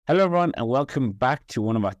Hello, everyone, and welcome back to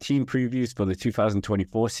one of our team previews for the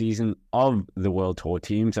 2024 season of the World Tour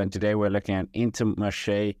teams. And today we're looking at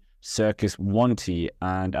Intermarché, Circus, Wanty.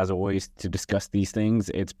 And as always, to discuss these things,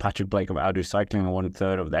 it's Patrick Blake of Outdo Cycling and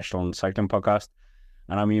 1/3 of the Echelon Cycling Podcast.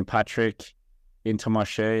 And I mean, Patrick,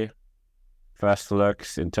 Intermarché, first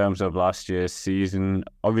looks in terms of last year's season.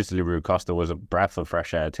 Obviously, Rui Costa was a breath of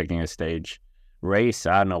fresh air taking a stage race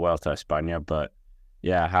at Vuelta Espana, but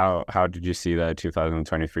yeah, how did you see the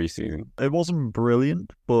 2023 season? It wasn't brilliant,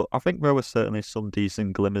 but I think there were certainly some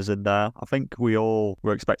decent glimmers in there. I think we all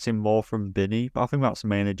were expecting more from Bini, but I think that's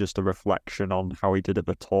mainly just a reflection on how he did at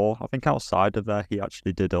the Tour. I think outside of there, he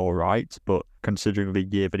actually did all right, but considering the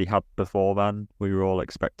year that he had before then, we were all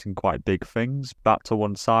expecting quite big things. Back to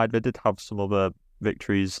one side, they did have some other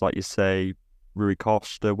victories, like you say, Rui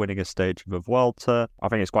Costa winning a stage of the Vuelta. I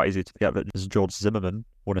think it's quite easy to forget that George Zimmerman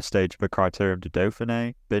won a stage of the Criterium de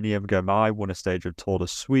Dauphiné. Biniam Girmay won a stage of Tour de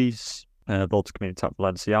Suisse. Volta Comunitat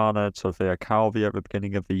Valenciana, Sofia Calvia at the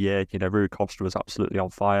beginning of the year. Rui Costa was absolutely on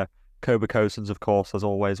fire. Kobe Cosens, of course, as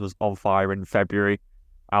always, was on fire in February,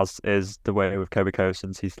 as is the way with Kobe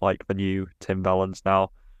Cosens. He's like the new Tim Vellens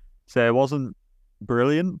now. So it wasn't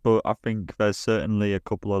brilliant, but I think there's certainly a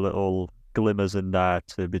couple of little glimmers in there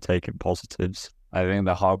to be taking positives. I think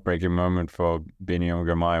the heartbreaking moment for Biniam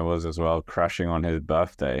Girmay was as well crashing on his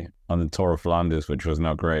birthday on the Tour of Flanders, which was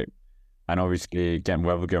not great. And obviously, again,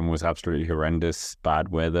 Wevelgem was absolutely horrendous, bad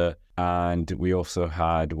weather. And we also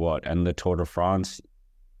had, in the Tour de France,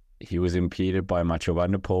 he was impeded by Mathieu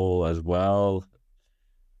van der Poel as well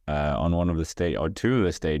on one of the or two of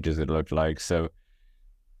the stages, it looked like. So,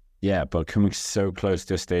 yeah, but coming so close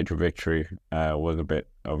to a stage of victory was a bit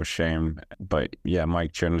of a shame. But yeah,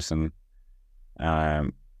 Mike Journalson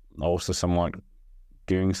also somewhat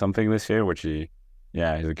doing something this year, which it's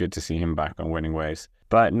good to see him back on winning ways.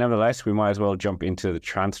 But nevertheless, we might as well jump into the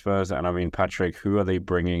transfers. And I mean, Patrick, who are they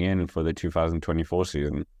bringing in for the 2024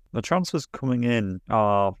 season? The transfers coming in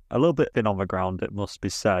are a little bit thin on the ground, it must be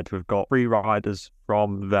said. We've got 3 riders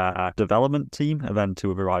from their development team and then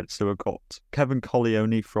 2 other riders. So we've got Kevin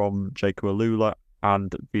Colleoni from Jacob Alula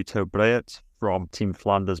and Vito Breat from Team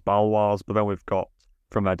Flanders Baloise. But then we've got,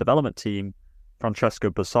 from their development team, Francesco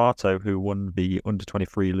Bassato, who won the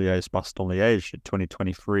Under-23 Liège-Bastogne-Liège in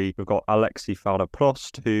 2023. We've got Alexis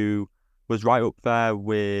Farder-Prost, who was right up there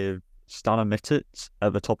with Stana Mittet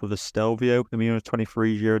at the top of the Stelvio in the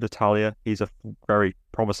Under-23 Giro d'Italia. He's a very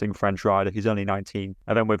promising French rider. He's only 19.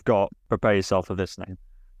 And then we've got, prepare yourself for this name,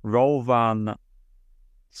 Rol van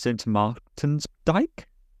Sint-Maartensdijk,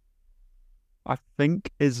 I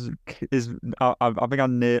think I think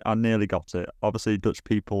I nearly got it. Obviously, Dutch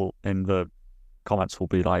people in the comments will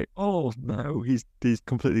be like, "Oh no, he's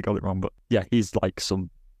completely got it wrong." But yeah, he's like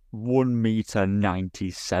some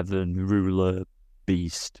 1.97 m ruler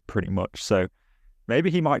beast, pretty much. So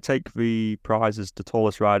maybe he might take the prize as the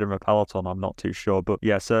tallest rider in the peloton. I'm not too sure, but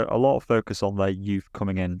yeah. So a lot of focus on their youth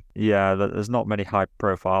coming in. Yeah, there's not many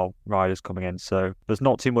high-profile riders coming in, so there's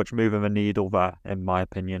not too much moving the needle there, in my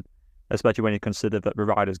opinion. Especially when you consider that the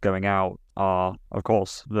riders going out are, of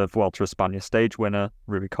course, the Vuelta Espana stage winner,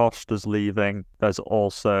 Rui Costa's leaving. There's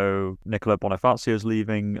also Nicola Bonifazio's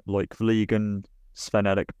leaving, Loic Vliegen,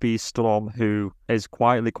 Sven-Erik Bistrom, who is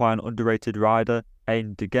quietly quite an underrated rider,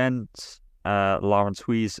 Ain de Gent, Laurens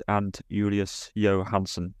Huys, and Julius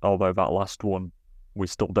Johansson, although that last one, we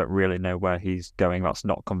still don't really know where he's going. That's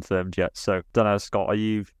not confirmed yet. So, don't know, Scott, are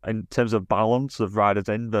you, in terms of balance of riders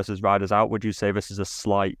in versus riders out, would you say this is a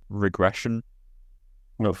slight regression?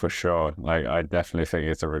 No, for sure. I definitely think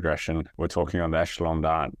it's a regression. We're talking on the echelon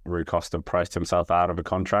that Rui Costa priced himself out of a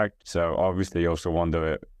contract. So obviously he also won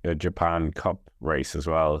the Japan Cup race as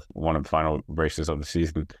well, one of the final races of the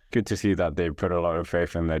season. Good to see that they put a lot of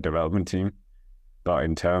faith in their development team. But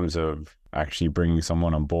in terms of actually bringing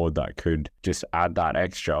someone on board that could just add that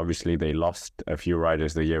extra, obviously they lost a few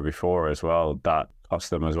riders the year before as well. That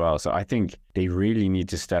cost them as well. So I think they really need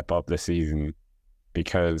to step up this season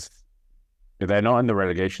because they're not in the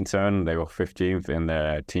relegation zone. They were 15th in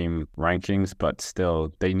their team rankings, but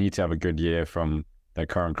still they need to have a good year from their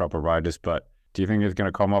current crop of riders. But do you think it's going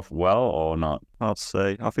to come off well or not? I'd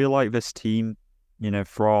say, I feel like this team,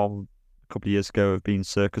 from couple of years ago of being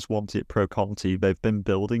Circus Wanty at Pro Conti, they've been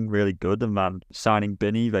building really good, and then signing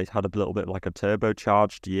Bini, they had a little bit like a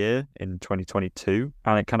turbocharged year in 2022,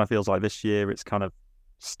 and it kind of feels like this year it's kind of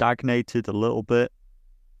stagnated a little bit,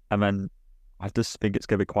 and then I just think it's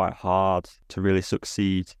going to be quite hard to really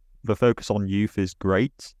succeed. The focus on youth is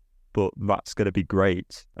great, but that's going to be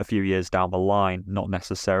great a few years down the line, not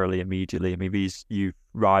necessarily immediately. I mean, these youth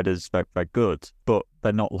riders, they're good, but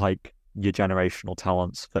they're not like your generational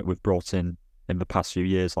talents that we've brought in in the past few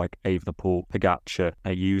years, like Evenepoel, Pogačar,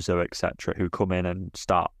 Ayuso, etc., who come in and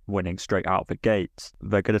start winning straight out the gates.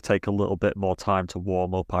 They're going to take a little bit more time to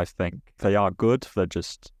warm up, I think. They are good,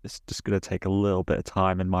 it's just going to take a little bit of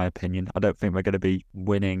time, in my opinion. I don't think they're going to be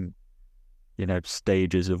winning,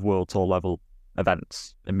 stages of World Tour level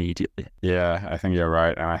events immediately. Yeah, I think you're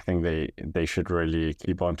right, and I think they should really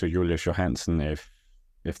keep on to Julius Johansson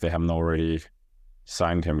if they haven't already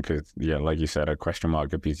signed him, because like you said, a question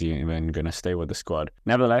mark if he's even going to stay with the squad.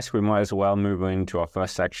 Nevertheless, we might as well move into our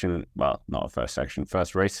first section. Well, not our first section,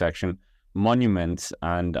 first race section, monuments.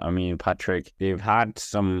 And I mean, Patrick, they've had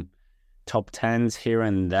some top 10s here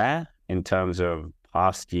and there in terms of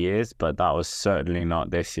past years, but that was certainly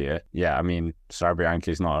not this year. Yeah, I mean, Sarbianchi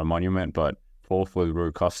is not a monument, but fourth with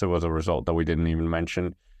Rui Costa was a result that we didn't even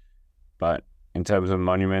mention. But in terms of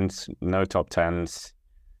monuments, no top 10s.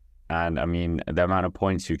 And I mean, the amount of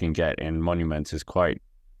points you can get in monuments is quite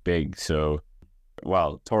big. So,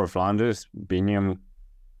 Tour of Flanders, Biniam,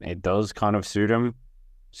 it does kind of suit him.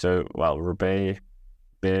 So, Roubaix,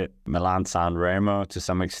 bit, Milan-San Remo to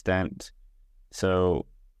some extent. So,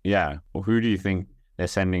 yeah, who do you think they're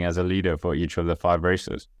sending as a leader for each of the 5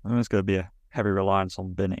 races? I think it's going to be a heavy reliance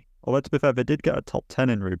on Bini. Although, to be fair, they did get a top 10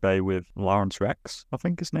 in Roubaix with Lawrence Rex, I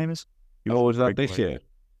think his name is. Was that this year?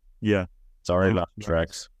 Yeah. Sorry, Lawrence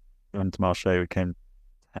Rex. Intermarché came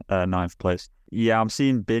 9th place. Yeah, I'm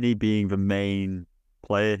seeing Bini being the main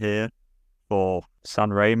player here for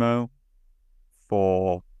San Remo,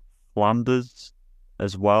 for Flanders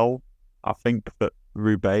as well. I think that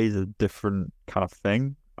Roubaix is a different kind of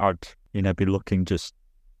thing. I'd, be looking just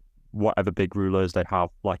whatever big rulers they have,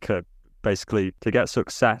 basically to get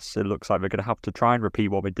success, it looks like they're going to have to try and repeat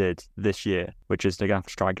what we did this year, which is they're going to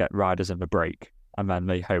have to try and get riders in the break. And then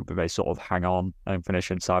they hope that they sort of hang on and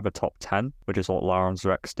finish inside the top 10, which is what Lawrence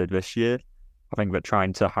Rex did this year. I think that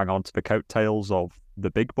trying to hang on to the coattails of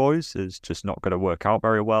the big boys is just not going to work out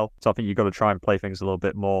very well. So I think you've got to try and play things a little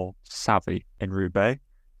bit more savvy in Roubaix.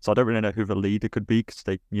 So I don't really know who the leader could be, because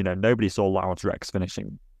nobody saw Lawrence Rex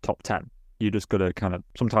finishing top 10. You just got to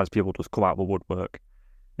sometimes people just come out of the woodwork.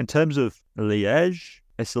 In terms of Liège,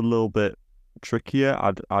 it's a little bit trickier.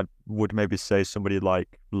 I would maybe say somebody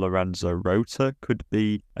like Lorenzo Rota could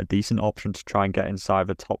be a decent option to try and get inside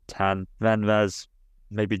the top 10. Then there's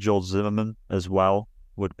maybe George Zimmerman as well,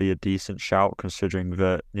 would be a decent shout, considering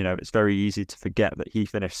that, it's very easy to forget that he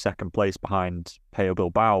finished second place behind Pello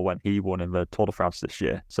Bilbao when he won in the Tour de France this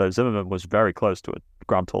year. So Zimmerman was very close to a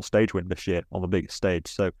Grand Tour stage win this year on the biggest stage.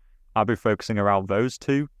 So I'll be focusing around those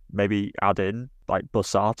two, maybe add in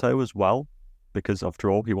Bussato as well, because after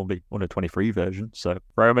all, he won the under 23 version. So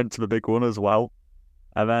throw him into the big one as well.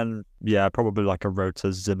 And then, probably a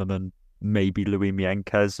Rota, Zimmerman, maybe Louis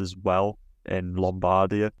Mienquez as well in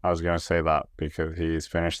Lombardia. I was going to say that because he's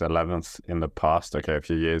finished 11th in the past, a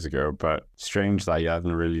few years ago, but strange that he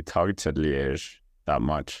hasn't really targeted Liège that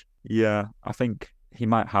much. Yeah, I think he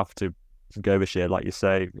might have to go this year, like you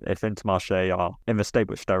say, if Intermarché are in the state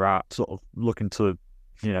which they're at, sort of looking to,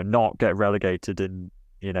 not get relegated in,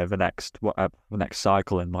 the next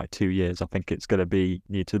cycle in 2 years. I think it's going to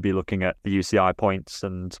need to be looking at the UCI points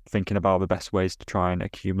and thinking about the best ways to try and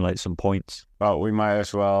accumulate some points. Well, we might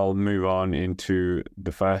as well move on into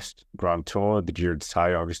the first Grand Tour, the Giro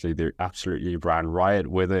d'Italia. Obviously, they absolutely ran riot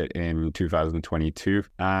with it in 2022,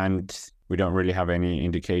 and we don't really have any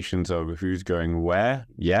indications of who's going where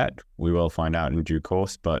yet. We will find out in due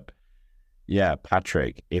course, but yeah,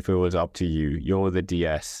 Patrick, if it was up to you, you're the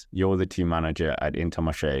DS, you're the team manager at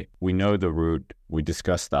Intermarché. We know the route, we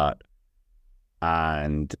discussed that.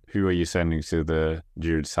 And who are you sending to the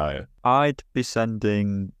Giro d'Italia? I'd be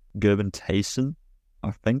sending Gerben Thijssen,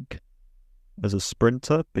 I think, as a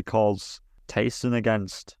sprinter, because Thijssen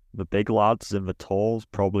against the big lads in the Tours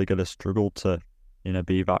probably going to struggle to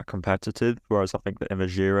be that competitive, whereas I think that in the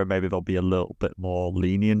Giro maybe there'll be a little bit more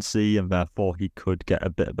leniency and therefore he could get a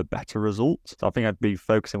bit of a better result. So I think I'd be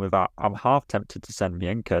focusing with that. I'm half tempted to send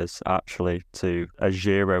Mienquez actually to a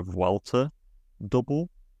Giro Vuelta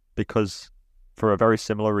double, because for a very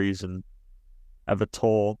similar reason, at the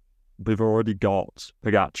Tour we've already got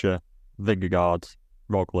Pogačar, Vingegaard,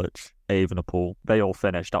 Roglic, Evenepoel. They all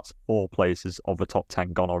finished. That's 4 places of the top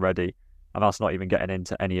 10 gone already. And that's not even getting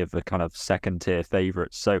into any of the kind of second-tier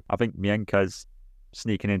favourites. So I think Mienquez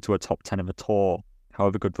sneaking into a top 10 in the Tour,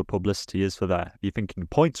 however good the publicity is for that, if you're thinking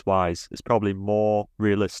points-wise, it's probably more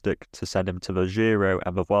realistic to send him to the Giro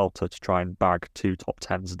and the Vuelta to try and bag 2 top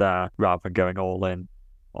 10s there, rather than going all in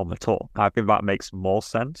on the Tour. I think that makes more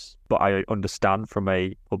sense, but I understand from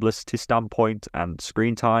a publicity standpoint and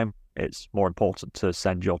screen time it's more important to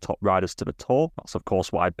send your top riders to the Tour. That's, of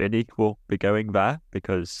course, why Bini will be going there,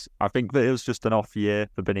 because I think that it was just an off year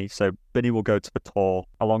for Bini. So Bini will go to the Tour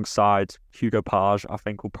alongside Hugo Page. I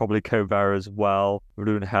think will probably go there as well.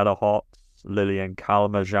 Rune Hederhot, Lilian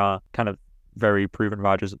Kalmajan, kind of very proven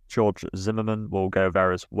riders. George Zimmerman will go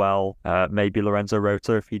there as well. Maybe Lorenzo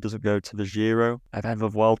Rota if he doesn't go to the Giro. And then the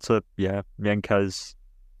Vuelta, Menkes,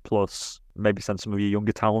 plus maybe send some of your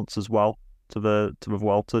younger talents as well to the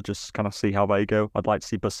Vuelta, just kind of see how they go. I'd like to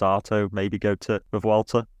see Bassato maybe go to the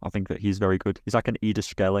Vuelta. I think that he's very good. He's like an Ida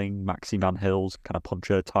Schelling, Maxi Van Hills kind of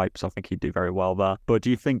puncher type, so I think he'd do very well there. But do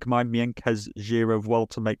you think my Menkes Giro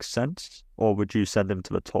Vuelta makes sense, or would you send him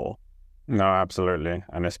to the Tour? No, absolutely.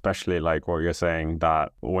 And especially like what you're saying,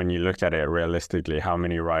 that when you look at it realistically, how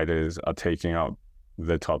many riders are taking up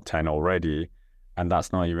the top 10 already? And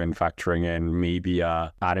that's not even factoring in maybe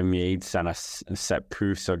Adam Yates and a Sepp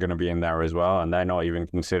Kuss are going to be in there as well. And they're not even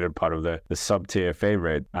considered part of the sub-tier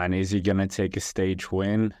favorite. And is he going to take a stage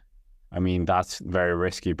win? I mean, that's very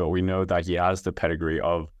risky, but we know that he has the pedigree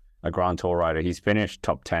of a Grand Tour rider. He's finished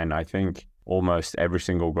top 10, I think, almost every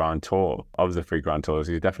single Grand Tour of the 3 Grand Tours.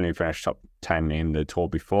 He's definitely finished top 10 in the Tour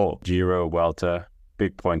before. Giro, Vuelta,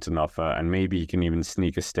 big points on offer, and maybe he can even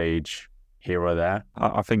sneak a stage here or there.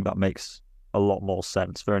 I think that makes a lot more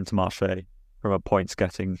sense for Intermarché from a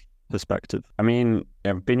points-getting perspective. I mean,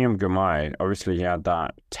 Biniam Girmay, obviously he had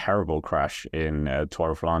that terrible crash in Tour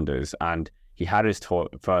of Flanders, and he had his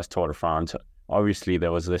first Tour de France. Obviously,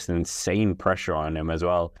 there was this insane pressure on him as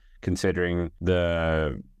well, considering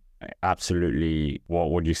the absolutely,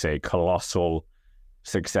 what would you say, colossal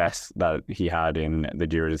success that he had in the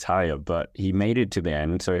Giro d'Italia. But he made it to the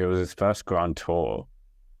end, so it was his first Grand Tour.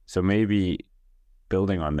 So maybe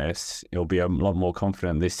building on this, he'll be a lot more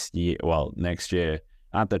confident next year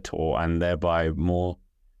at the Tour, and thereby more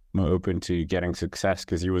open to getting success,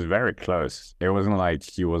 because he was very close. It wasn't like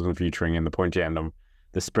he wasn't featuring in the pointy end of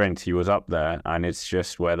the sprint. He was up there, and it's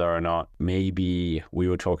just whether or not, maybe we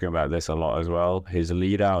were talking about this a lot as well, his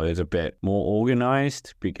lead out is a bit more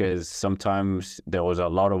organized, because sometimes there was a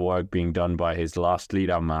lot of work being done by his last lead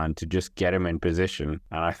out man to just get him in position,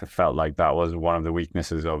 and I felt like that was one of the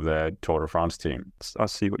weaknesses of the Tour de France team. I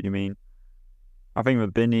see what you mean. I think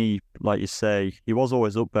with Bini, like you say, he was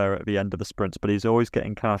always up there at the end of the sprints, but he's always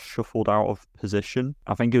getting kind of shuffled out of position.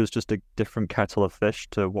 I think it was just a different kettle of fish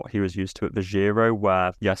to what he was used to at the Giro,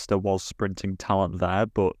 where, yes, there was sprinting talent there,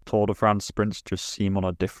 but Tour de France sprints just seem on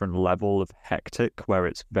a different level of hectic, where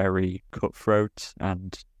it's very cutthroat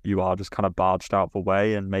and you are just kind of barged out of the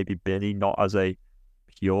way. And maybe Bini, not as a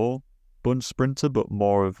pure bunch sprinter, but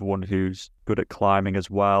more of one who's good at climbing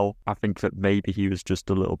as well. I think that maybe he was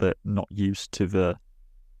just a little bit not used to the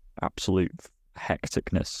absolute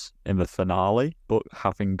hecticness in the finale, but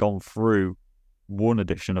having gone through one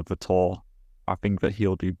edition of the Tour, I think that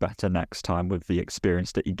he'll do better next time with the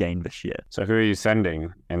experience that he gained this year. So who are you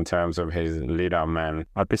sending in terms of his lead-out men?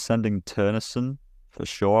 I'd be sending Ternesen for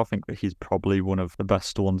sure. I think that he's probably one of the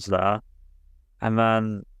best ones there. And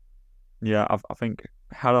then, I think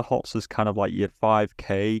Hederhot's is kind of like your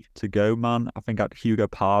 5K to go, man. I think at Hugo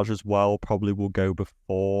Page as well probably will go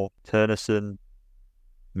before Ternesen,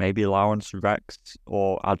 maybe Lawrence Rex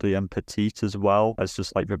or Adrien Petit as well, as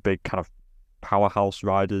just like the big kind of powerhouse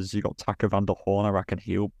riders. You got Taco van der Horn, I reckon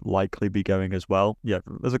he'll likely be going as well. Yeah,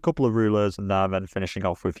 there's a couple of rulers in there, and then finishing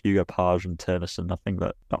off with Hugo Page and Ternesen. I think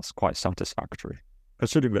that's quite satisfactory,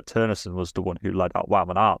 considering that Ternesen was the one who led out Wout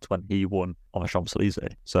van Aert when he won on the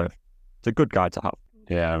Champs-Elysees. So it's a good guy to have.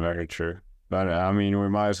 Yeah, very true. But I mean, we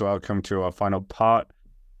might as well come to our final part,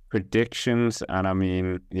 predictions. And I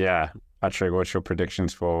mean, Patrick, what's your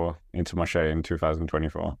predictions for Intermarché in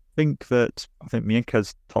 2024? I think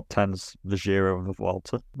Mienke's top 10's the Giro and the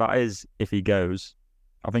Vuelta. That is, if he goes.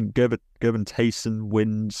 I think Gerben Tayson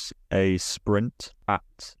wins a sprint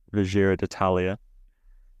at the Giro d'Italia.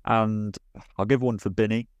 And I'll give one for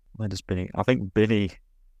Bini. Where does Bini? I think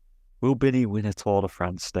will Bini win a Tour de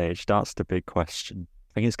France stage? That's the big question.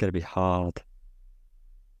 I think it's going to be hard.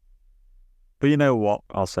 But you know what?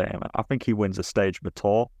 I'll say him. I think he wins a stage of the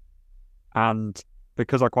Tour. And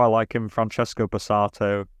because I quite like him, Francesco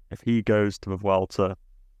Bassato, if he goes to the Vuelta,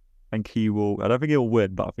 I think he will. I don't think he'll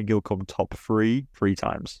win, but I think he'll come top 3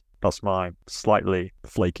 times. That's my slightly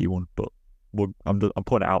flaky one, but I'm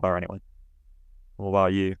putting it out there anyway. What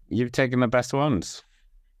about you? You've taken the best ones.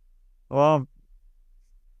 Well,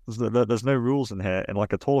 there's no rules in here. In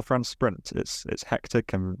like a Tour de France sprint, it's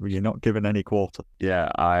hectic and you're not given any quarter. Yeah,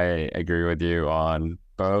 I agree with you on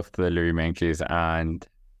both the Louis Meintjes and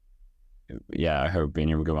yeah, I hope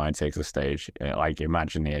Biniam Girmay takes the stage. Like,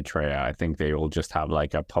 imagine the Atreya. I think they will just have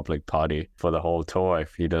like a public party for the whole tour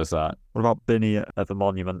if he does that. What about Binny at the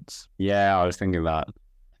monuments? Yeah, I was thinking that. I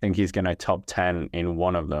think he's going to top 10 in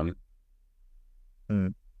one of them.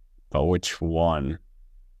 But which one?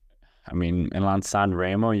 I mean, Milan San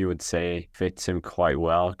Remo, you would say, fits him quite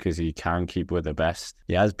well because he can keep with the best.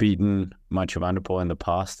 He has beaten Mathieu van der Poel in the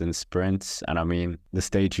past in sprints. And I mean, the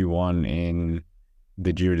stage he won in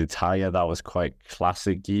the Giro d'Italia, that was quite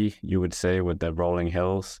classic-y, you would say, with the rolling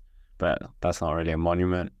hills. But that's not really a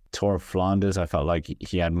monument. Tour of Flanders, I felt like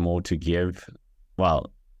he had more to give.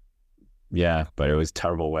 Well, yeah, but it was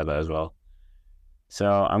terrible weather as well.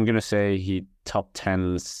 So I'm going to say he top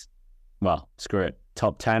 10s, well, screw it.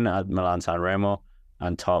 Top 10 at Milan San Remo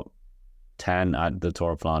and top 10 at the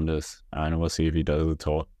Tour of Flanders. And we'll see if he does the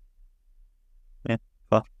tour. Yeah,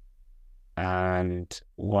 fair. And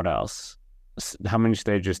what else? How many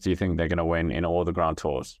stages do you think they're going to win in all the Grand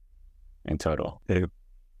Tours in total? 2.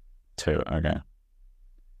 2, okay.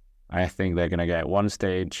 I think they're going to get 1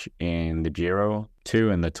 stage in the Giro,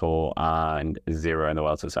 2 in the Tour, and 0 in the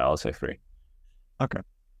Vuelta, so I'll say 3. Okay.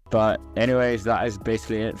 But anyways, that is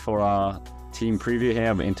basically it for our team preview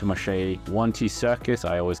here of Intermarché Wanty Circus.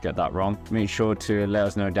 I always get that wrong. Make sure to let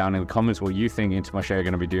us know down in the comments what you think Intermarché are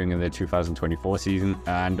going to be doing in the 2024 season.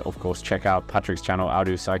 And of course, check out Patrick's channel,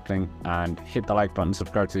 Audio Cycling, and hit the like button,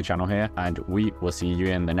 subscribe to the channel here. And we will see you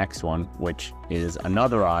in the next one, which is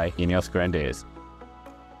another eye in Ineos Grenadiers.